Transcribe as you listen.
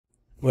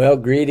Well,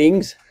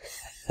 greetings.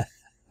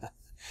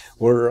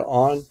 We're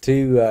on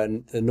to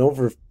the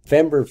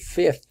November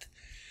 5th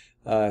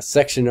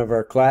section of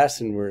our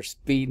class, and we're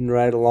speeding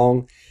right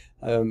along.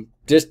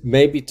 Just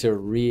maybe to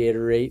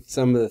reiterate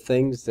some of the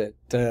things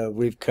that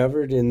we've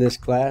covered in this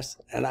class.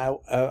 And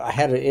I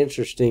had an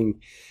interesting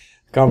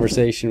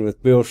conversation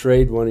with Bill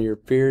Schrade, one of your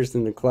peers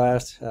in the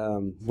class.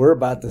 We're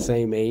about the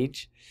same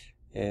age,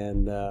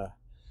 and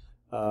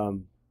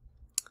um,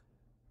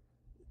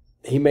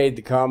 he made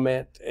the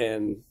comment,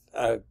 and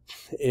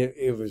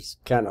it was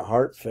kind of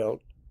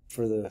heartfelt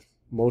for the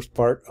most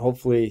part.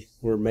 Hopefully,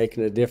 we're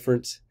making a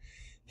difference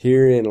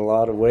here in a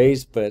lot of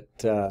ways, but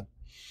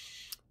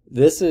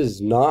this is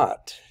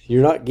not,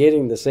 you're not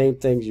getting the same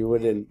things you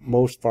would in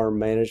most farm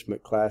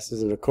management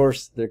classes. And of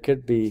course, there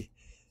could be,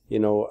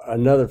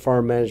 another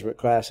farm management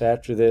class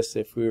after this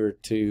if we were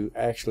to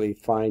actually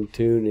fine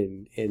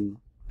tune and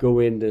go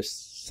into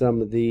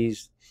some of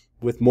these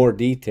with more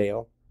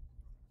detail.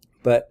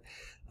 But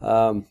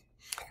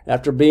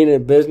after being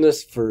in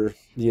business for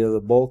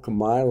the bulk of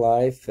my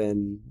life,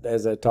 and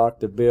as I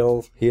talked to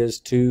Bill, his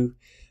too,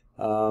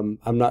 I'm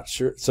not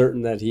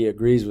certain that he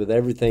agrees with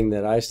everything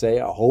that I say.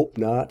 I hope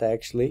not,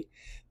 actually.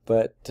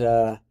 But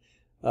some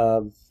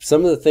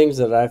of the things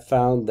that I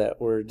found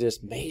that were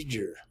just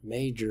major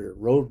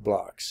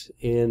roadblocks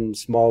in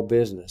small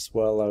business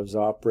while I was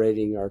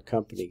operating our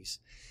companies,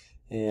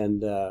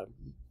 and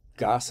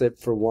gossip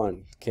for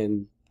one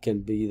can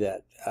be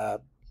that.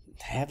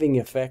 Having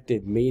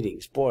effective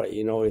meetings, boy,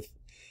 if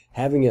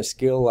having a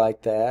skill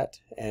like that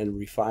and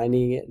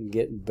refining it and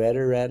getting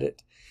better at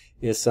it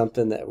is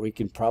something that we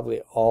can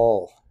probably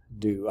all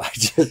do.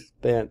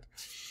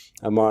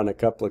 I'm on a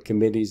couple of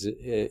committees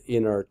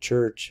in our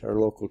church, our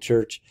local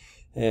church,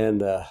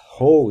 and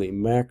holy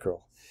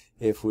mackerel,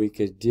 if we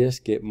could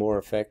just get more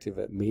effective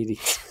at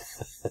meetings.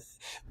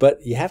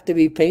 But you have to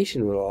be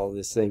patient with all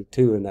this thing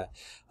too, and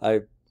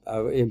I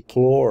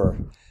implore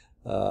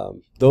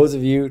those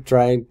of you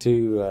trying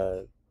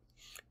to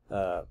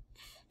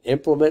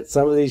implement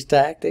some of these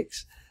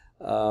tactics,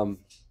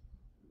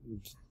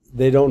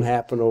 they don't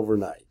happen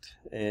overnight.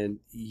 And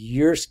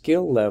your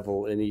skill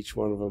level in each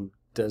one of them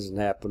doesn't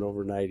happen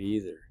overnight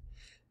either.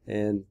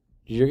 And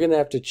you're going to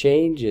have to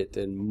change it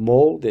and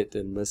mold it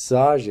and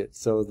massage it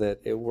so that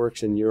it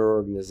works in your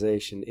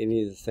organization.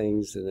 Any of the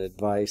things and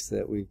advice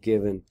that we've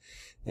given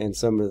and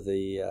some of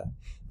the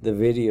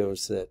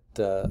videos that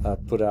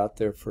I've put out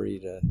there for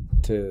you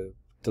to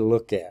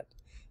look at.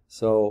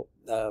 So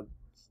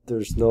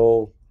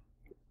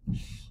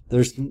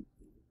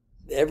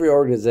every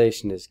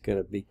organization is going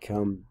to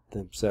become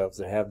themselves.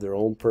 They have their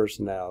own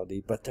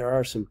personality, but there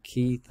are some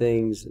key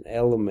things and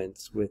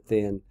elements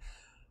within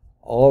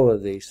all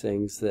of these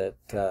things that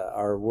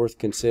are worth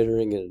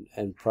considering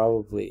and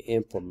probably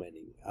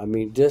implementing. I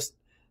mean, just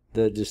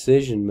the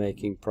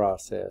decision-making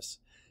process,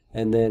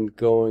 and then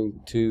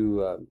going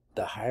to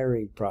the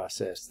hiring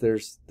process.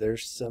 There's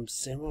some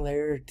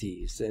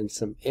similarities and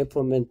some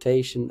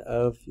implementation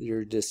of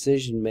your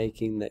decision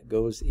making that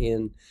goes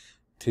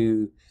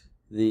into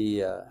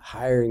the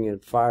hiring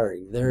and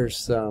firing. There's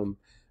some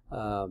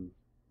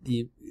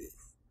you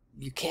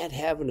can't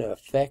have an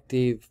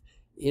effective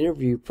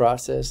interview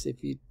process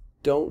if you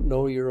don't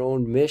know your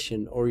own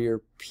mission, or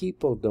your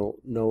people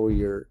don't know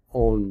your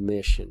own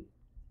mission.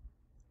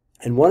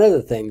 And one of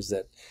the things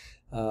that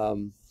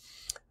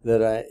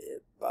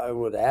I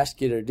would ask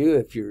you to do,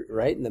 if you're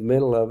right in the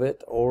middle of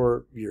it,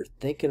 or you're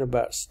thinking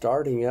about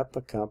starting up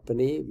a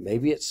company,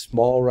 maybe it's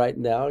small right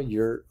now,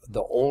 you're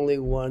the only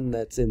one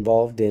that's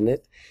involved in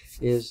it,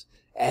 is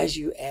as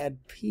you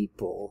add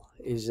people,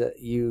 is that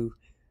you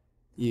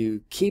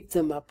keep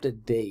them up to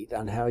date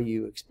on how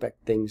you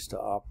expect things to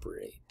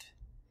operate,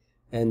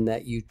 and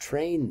that you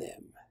train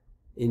them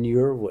in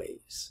your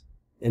ways.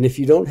 And if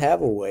you don't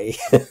have a way,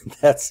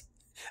 that's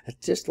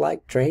just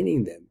like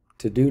training them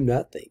to do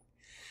nothing.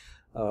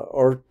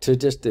 Or to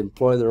just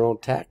employ their own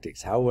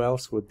tactics. How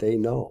else would they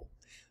know?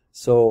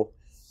 So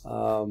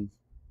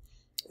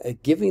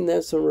giving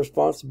them some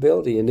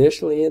responsibility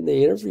initially in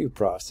the interview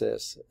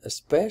process,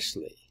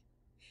 especially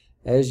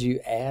as you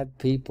add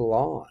people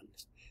on,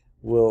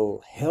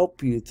 will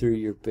help you through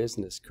your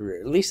business career.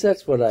 At least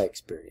that's what I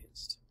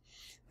experienced.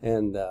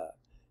 And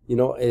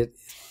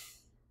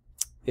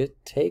it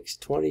takes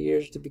 20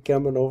 years to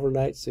become an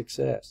overnight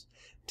success.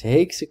 It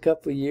takes a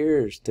couple of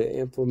years to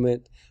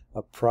implement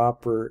a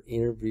proper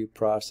interview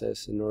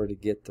process in order to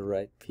get the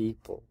right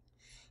people.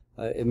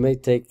 It may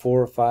take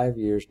 4 or 5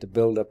 years to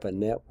build up a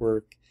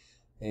network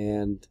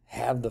and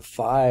have the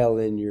file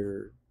in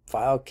your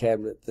file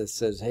cabinet that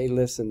says, hey,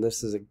 listen,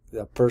 this is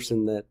a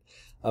person that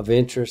of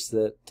interest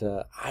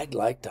that I'd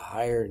like to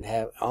hire and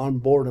have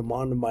onboard them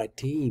onto my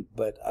team,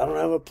 but I don't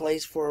have a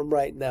place for them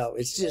right now.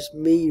 It's just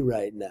me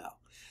right now.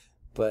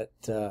 But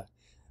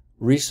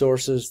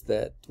resources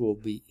that will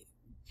be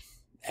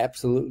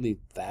absolutely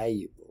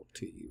valuable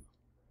to you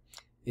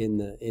in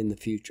the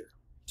future.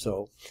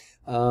 So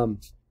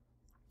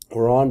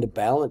we're on to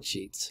balance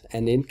sheets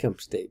and income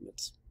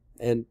statements,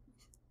 and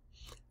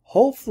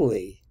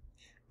hopefully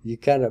you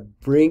kind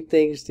of bring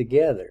things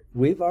together.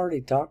 We've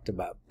already talked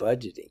about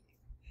budgeting.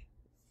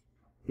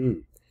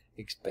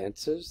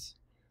 Expenses,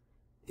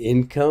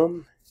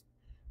 income,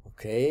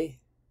 okay.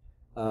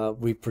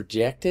 We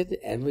projected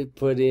and we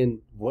put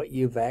in what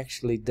you've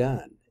actually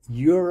done.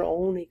 Your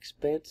own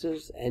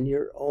expenses and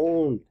your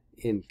own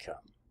income.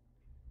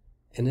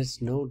 And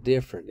it's no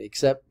different,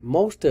 except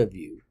most of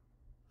you,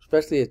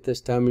 especially at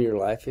this time of your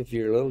life, if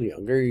you're a little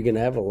younger, you're going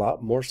to have a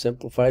lot more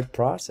simplified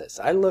process.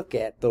 I look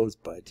at those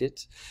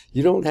budgets.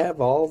 You don't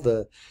have all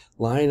the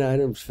line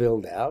items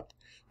filled out.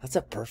 That's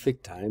a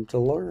perfect time to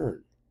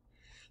learn.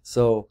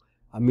 So,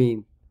 I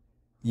mean,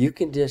 you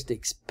can just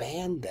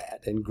expand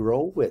that and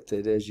grow with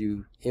it as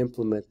you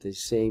implement the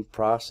same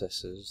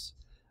processes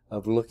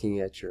of looking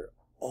at your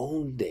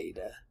own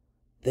data,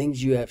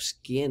 things you have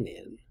skin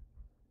in,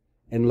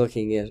 and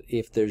looking at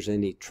if there's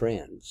any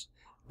trends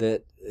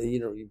that,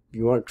 you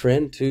want to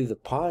trend to the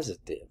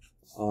positive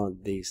on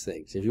these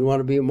things. If you want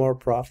to be a more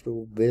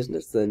profitable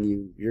business,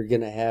 then you're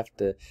going to have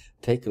to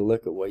take a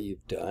look at what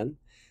you've done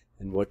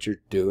and what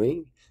you're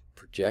doing,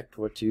 project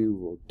what you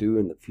will do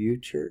in the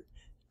future,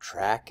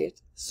 track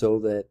it so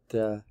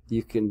that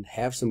you can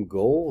have some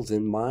goals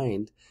in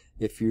mind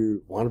if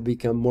you want to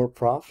become more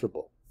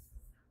profitable.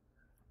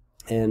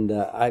 And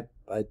I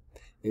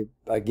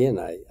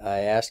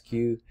ask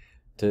you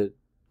to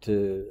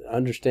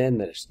understand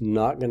that it's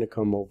not going to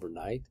come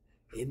overnight.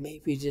 It may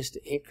be just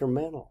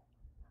incremental.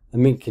 I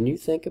mean, can you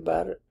think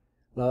about it?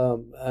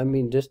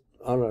 Just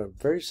on a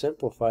very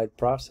simplified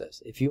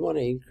process. If you want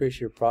to increase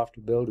your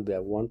profitability by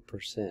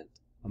 1%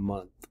 a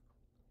month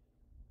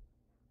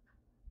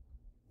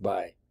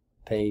by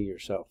paying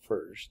yourself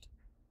first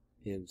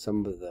in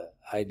some of the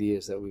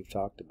ideas that we've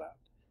talked about,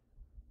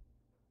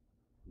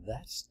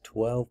 that's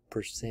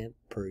 12%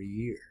 per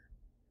year.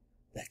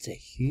 That's a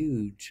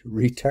huge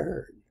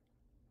return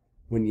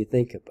when you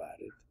think about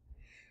it.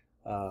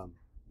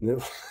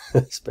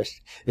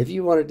 Especially if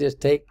you want to just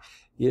take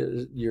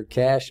your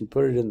cash and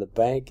put it in the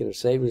bank in a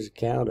savings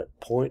account at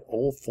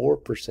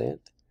 0.04%,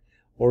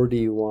 or do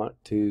you want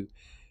to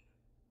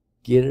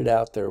get it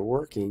out there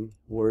working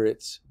where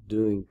it's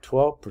doing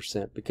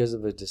 12% because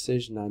of a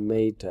decision I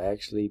made to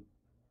actually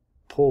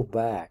pull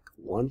back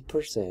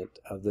 1%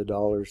 of the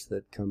dollars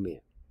that come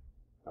in?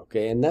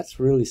 Okay, and that's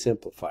really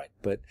simplified,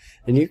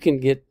 and you can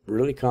get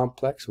really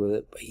complex with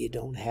it, but you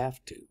don't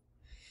have to.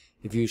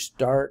 If you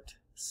start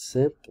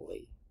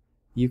simply,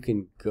 you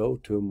can go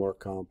to a more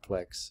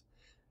complex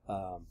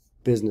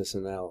business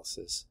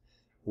analysis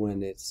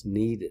when it's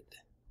needed.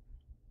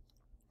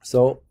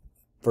 So,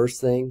 first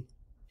thing,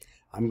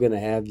 I'm going to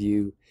have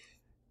you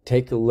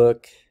take a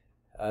look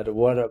at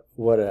what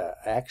a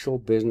actual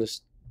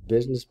business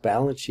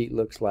balance sheet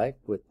looks like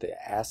with the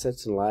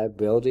assets and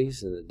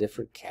liabilities and the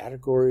different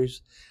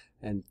categories,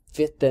 and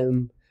fit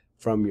them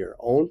from your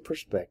own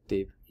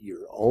perspective,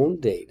 your own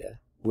data,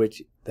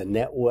 which the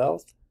net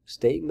wealth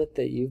statement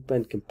that you've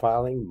been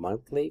compiling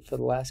monthly for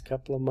the last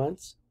couple of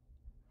months,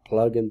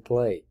 plug and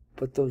play.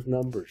 Put those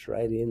numbers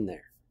right in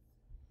there.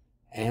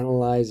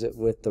 Analyze it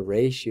with the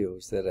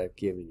ratios that I've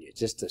given you.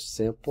 Just a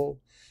simple,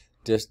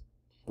 just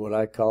what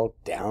I call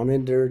down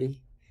and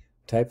dirty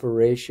type of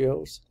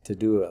ratios to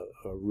do a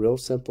real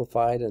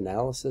simplified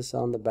analysis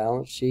on the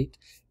balance sheet.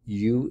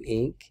 You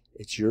Inc.,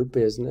 it's your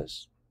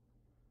business.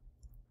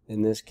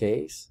 In this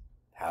case,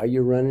 how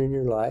you're running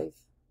your life,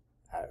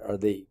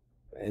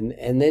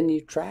 and then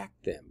you track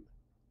them,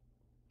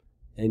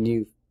 and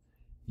you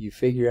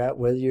figure out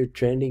whether you're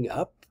trending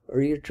up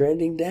or you're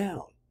trending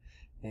down,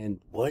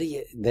 and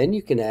then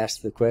you can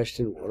ask the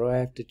question, what do I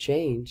have to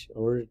change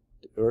or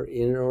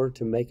in order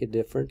to make a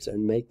difference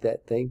and make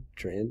that thing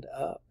trend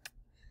up?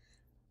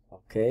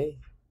 Okay,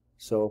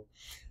 so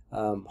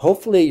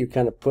hopefully you're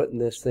kind of putting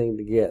this thing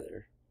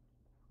together,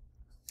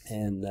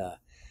 and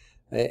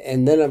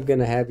then I'm going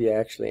to have you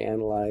actually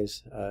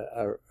analyze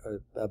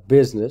a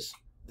business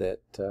that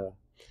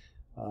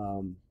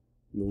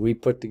we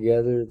put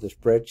together, the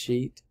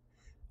spreadsheet,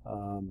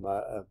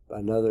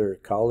 another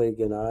colleague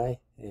and I,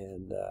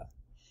 and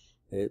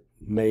it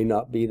may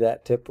not be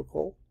that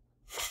typical.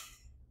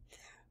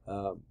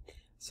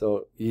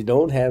 So you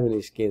don't have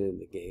any skin in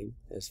the game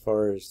as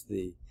far as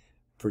the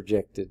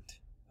projected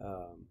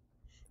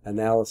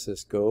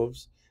analysis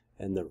goes,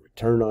 and the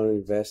return on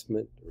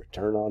investment,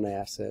 return on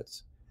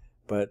assets,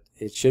 but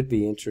it should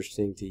be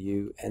interesting to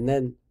you. And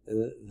then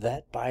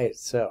that by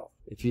itself,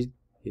 if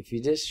you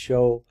just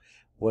show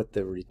what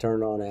the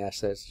return on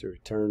assets, the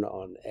return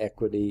on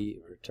equity,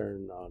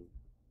 return on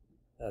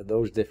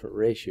those different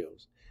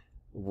ratios,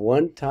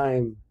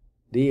 one-time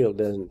deal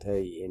doesn't tell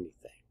you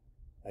anything.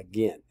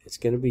 Again, it's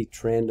going to be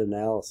trend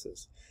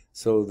analysis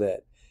so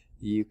that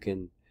you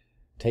can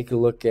take a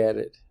look at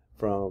it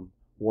from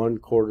one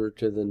quarter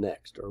to the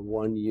next or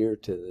 1 year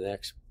to the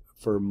next.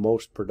 For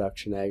most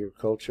production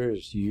agriculture,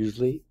 is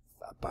usually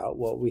about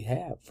what we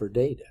have for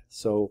data.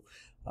 So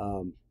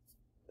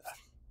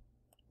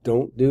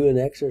don't do an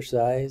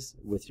exercise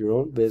with your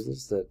own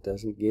business that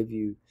doesn't give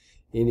you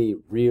any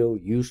real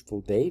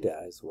useful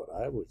data, is what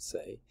I would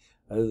say,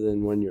 other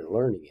than when you're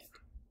learning it.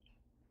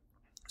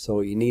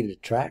 So you need to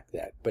track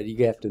that, but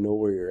you have to know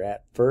where you're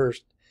at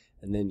first,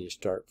 and then you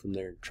start from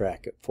there and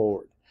track it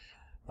forward.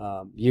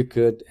 You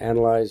could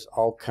analyze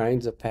all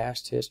kinds of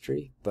past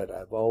history, but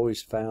I've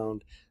always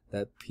found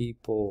that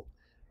people,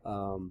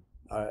 when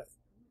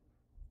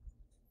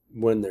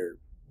they're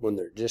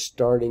just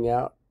starting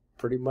out,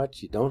 pretty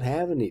much you don't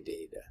have any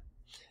data.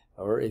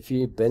 Or if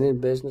you've been in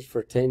business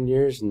for 10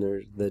 years and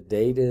there's the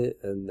data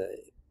and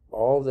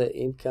all the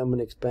income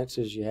and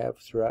expenses you have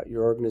throughout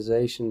your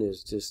organization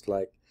is just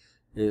like,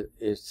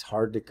 it's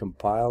hard to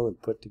compile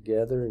and put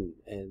together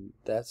and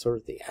that sort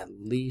of thing. At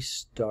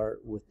least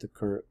start with the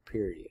current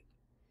period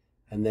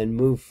and then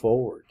move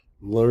forward.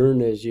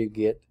 Learn as you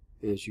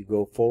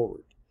go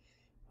forward.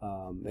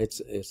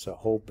 It's a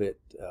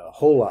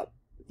whole lot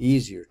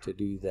easier to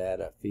do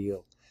that, I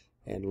feel,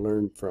 and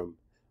learn from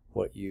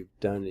what you've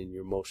done in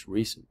your most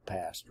recent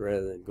past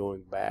rather than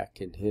going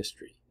back in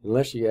history,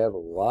 unless you have a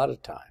lot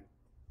of time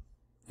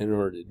in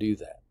order to do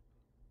that.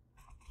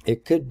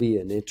 It could be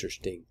an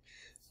interesting,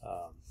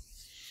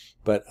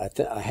 but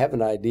I have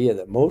an idea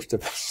that most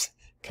of us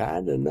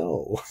kind of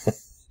know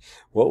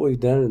what we've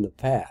done in the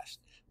past.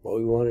 What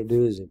we want to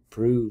do is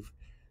improve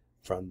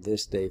from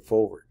this day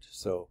forward.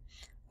 So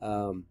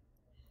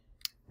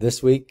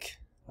this week,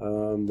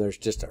 there's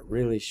just a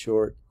really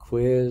short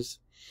quiz.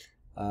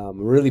 I'm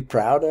really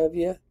proud of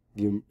you.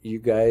 You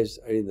guys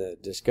are in the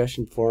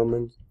discussion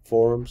forums.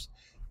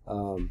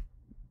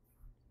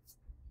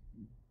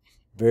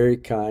 Very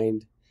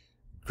kind,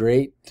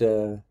 great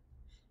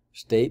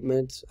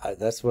statements.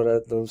 That's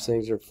what those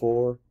things are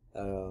for.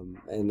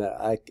 And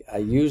I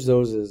use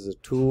those as a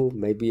tool.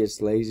 Maybe it's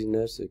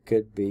laziness. It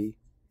could be.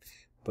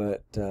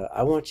 But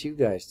I want you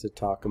guys to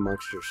talk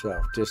amongst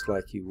yourself just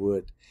like you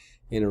would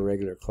in a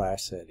regular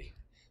class setting.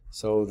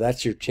 So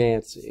that's your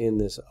chance in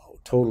this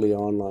totally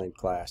online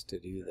class to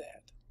do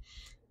that.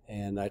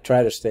 And I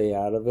try to stay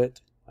out of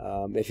it.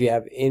 If you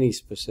have any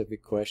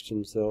specific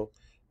questions, though,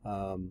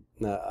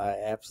 I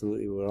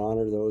absolutely would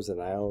honor those.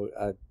 And I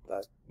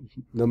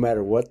no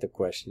matter what the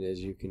question is,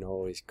 you can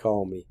always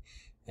call me,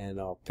 and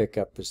I'll pick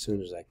up as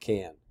soon as I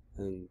can.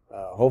 And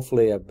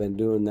hopefully I've been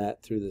doing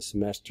that through the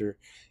semester.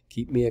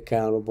 Keep me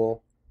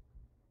accountable.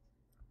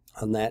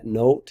 On that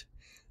note,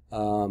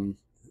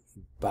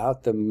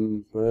 about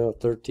the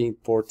 13th,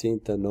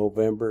 14th of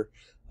November,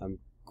 I'm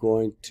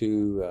going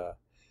to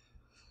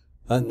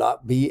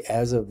not be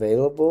as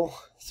available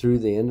through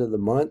the end of the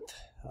month.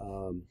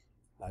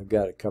 I've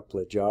got a couple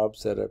of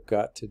jobs that I've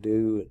got to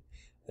do, and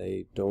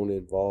they don't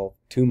involve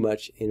too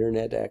much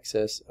internet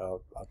access.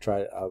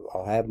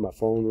 I'll have my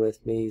phone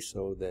with me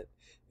so that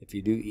if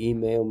you do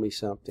email me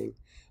something,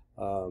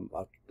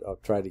 I'll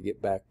try to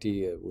get back to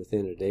you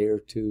within a day or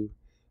two.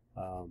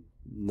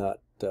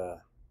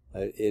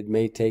 It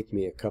may take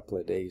me a couple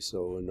of days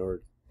so in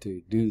order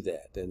to do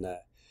that,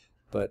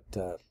 but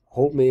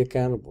hold me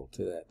accountable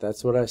to that.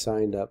 That's what I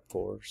signed up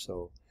for.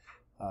 So,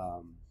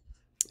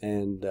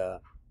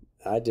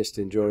 I just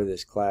enjoy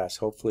this class.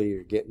 Hopefully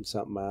you're getting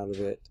something out of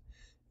it,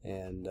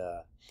 and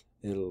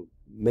it'll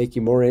make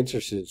you more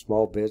interested in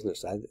small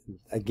business.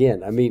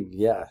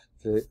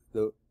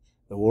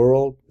 The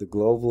world, the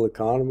global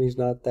economy is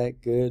not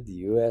that good. The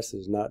U.S.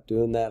 is not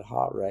doing that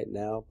hot right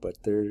now,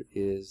 but there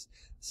is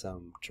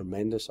some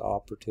tremendous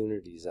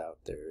opportunities out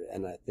there,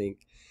 and I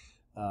think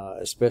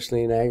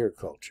especially in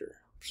agriculture.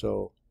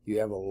 So you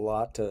have a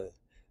lot to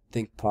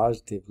think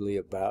positively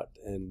about,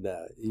 and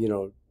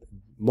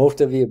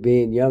most of you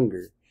being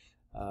younger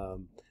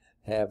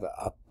have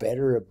a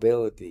better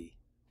ability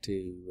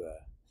to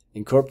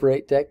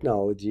incorporate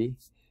technology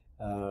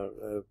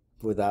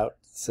without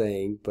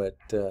saying, but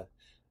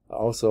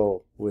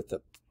also with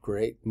a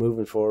great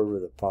moving forward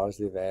with a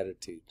positive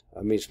attitude.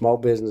 I mean, small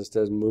business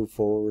doesn't move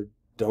forward,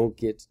 don't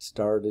get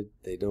started,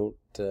 they don't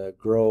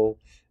grow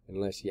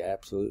unless you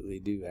absolutely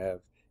do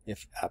have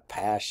a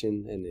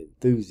passion and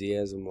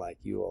enthusiasm like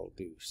you all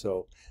do.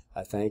 So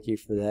I thank you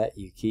for that.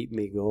 You keep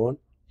me going.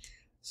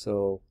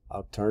 So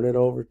I'll turn it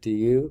over to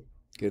you.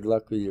 Good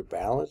luck with your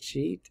balance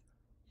sheet.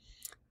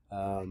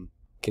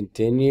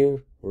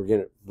 Continue.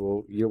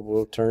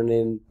 We'll turn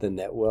in the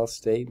net wealth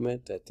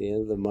statement at the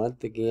end of the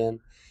month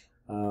again.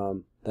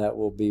 That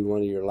will be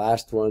one of your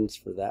last ones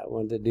for that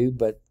one to do,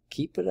 but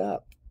keep it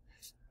up.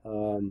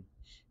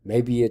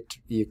 Maybe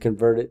you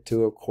convert it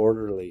to a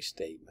quarterly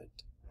statement.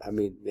 I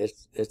mean,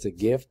 it's a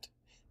gift.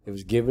 It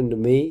was given to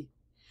me.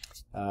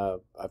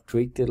 I've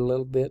tweaked it a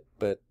little bit,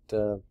 but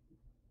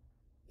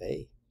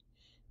hey,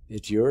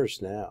 it's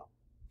yours now.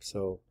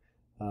 So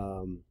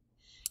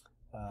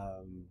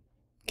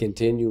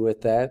continue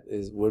with that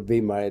would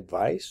be my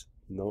advice.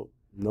 No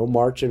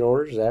marching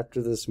orders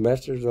after the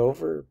semester's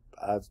over.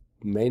 I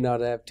may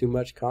not have too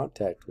much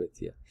contact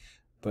with you,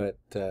 but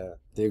the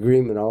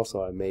agreement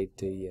also I made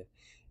to you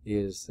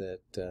is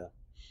that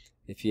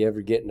if you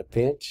ever get in a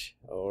pinch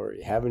or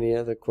you have any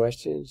other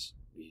questions,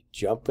 you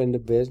jump into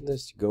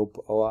business, you go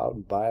out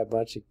and buy a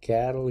bunch of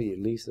cattle,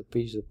 you lease a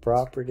piece of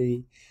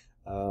property,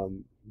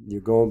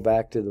 you're going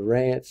back to the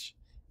ranch,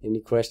 any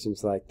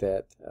questions like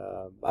that.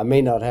 I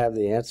may not have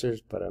the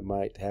answers, but I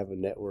might have a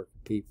network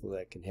of people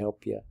that can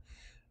help you.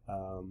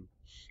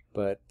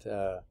 But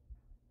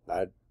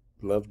I'd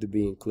love to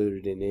be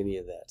included in any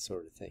of that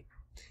sort of thing.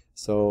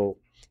 So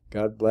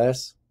God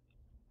bless.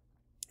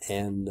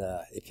 And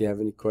if you have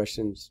any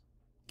questions,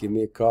 give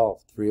me a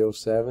call.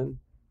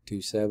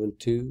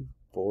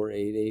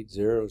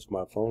 307-272-4880 is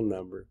my phone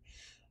number.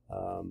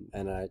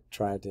 And I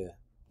try to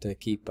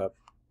keep up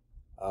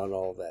on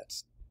all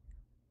that.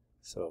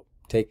 So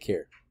take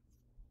care.